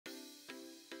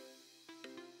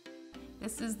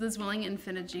This is the ZWILLING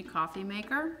ENFINIGY coffee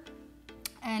maker,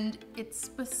 and it's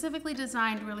specifically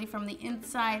designed really from the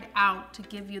inside out to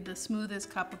give you the smoothest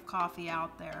cup of coffee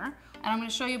out there. And I'm going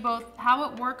to show you both how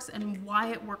it works and why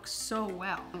it works so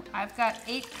well. I've got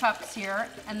 8 cups here,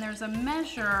 and there's a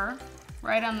measure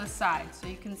right on the side so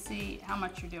you can see how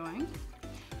much you're doing.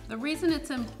 The reason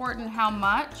it's important how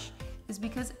much is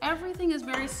because everything is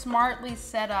very smartly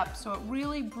set up, so it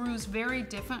really brews very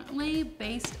differently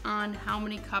based on how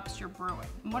many cups you're brewing.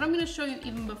 And what I'm going to show you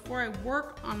even before I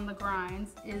work on the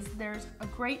grinds is there's a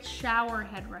great shower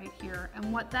head right here,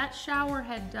 and what that shower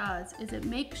head does is it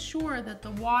makes sure that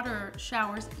the water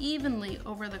showers evenly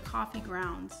over the coffee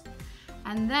grounds.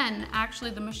 And then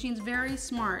actually the machine's very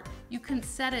smart. You can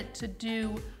set it to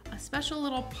do a special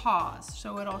little pause,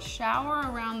 so it'll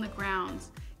shower around the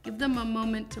grounds. Give them a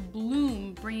moment to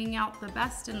bloom, bringing out the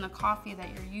best in the coffee that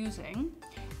you're using,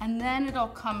 and then it'll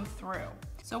come through.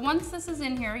 So once this is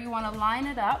in here, you want to line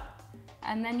it up,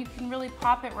 and then you can really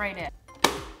pop it right in.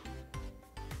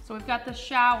 So we've got the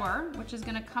shower, which is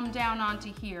going to come down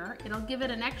onto here. It'll give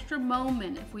it an extra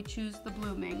moment if we choose the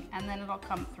blooming, and then it'll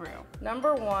come through.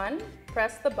 Number 1,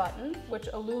 press the button, which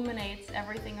illuminates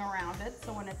everything around it,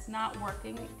 so when it's not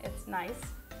working, it's nice.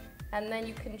 And then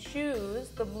you can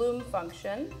choose the bloom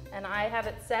function, and I have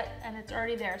it set and it's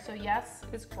already there, so yes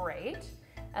is great.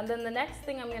 And then the next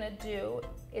thing I'm going to do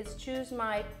is choose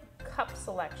my cup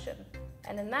selection.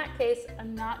 And in that case,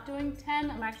 I'm not doing 10,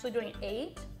 I'm actually doing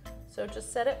 8. So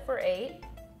just set it for 8,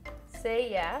 say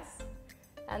yes,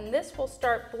 and this will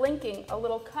start blinking a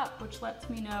little cup, which lets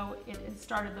me know it has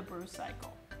started the brew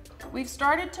cycle. We've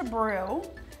started to brew.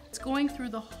 It's going through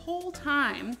the whole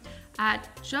time at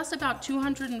just about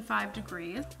 205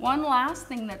 degrees. One last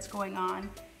thing that's going on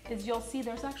is you'll see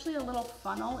there's actually a little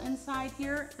funnel inside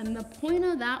here, and the point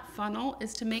of that funnel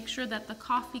is to make sure that the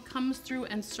coffee comes through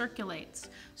and circulates,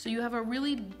 so you have a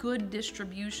really good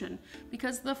distribution,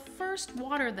 because the first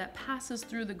water that passes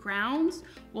through the grounds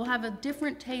will have a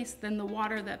different taste than the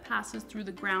water that passes through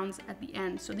the grounds at the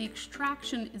end. So the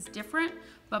extraction is different,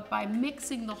 but by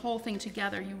mixing the whole thing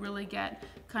together, you really get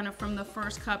kind of from the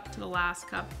first cup to the last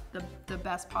cup the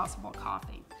best possible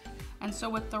coffee. And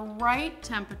so with the right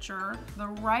temperature, the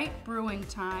right brewing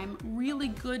time, really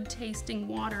good tasting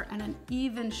water, and an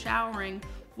even showering,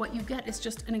 what you get is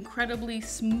just an incredibly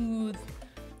smooth,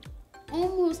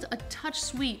 almost a touch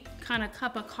sweet kind of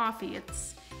cup of coffee.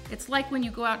 It's like when you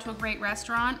go out to a great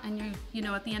restaurant and you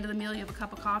know, at the end of the meal you have a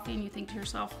cup of coffee and you think to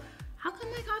yourself, how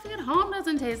come my coffee at home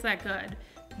doesn't taste that good?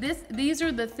 These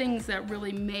are the things that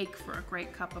really make for a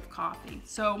great cup of coffee.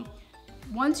 So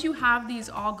once you have these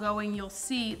all going, you'll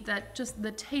see that just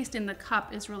the taste in the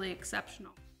cup is really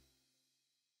exceptional.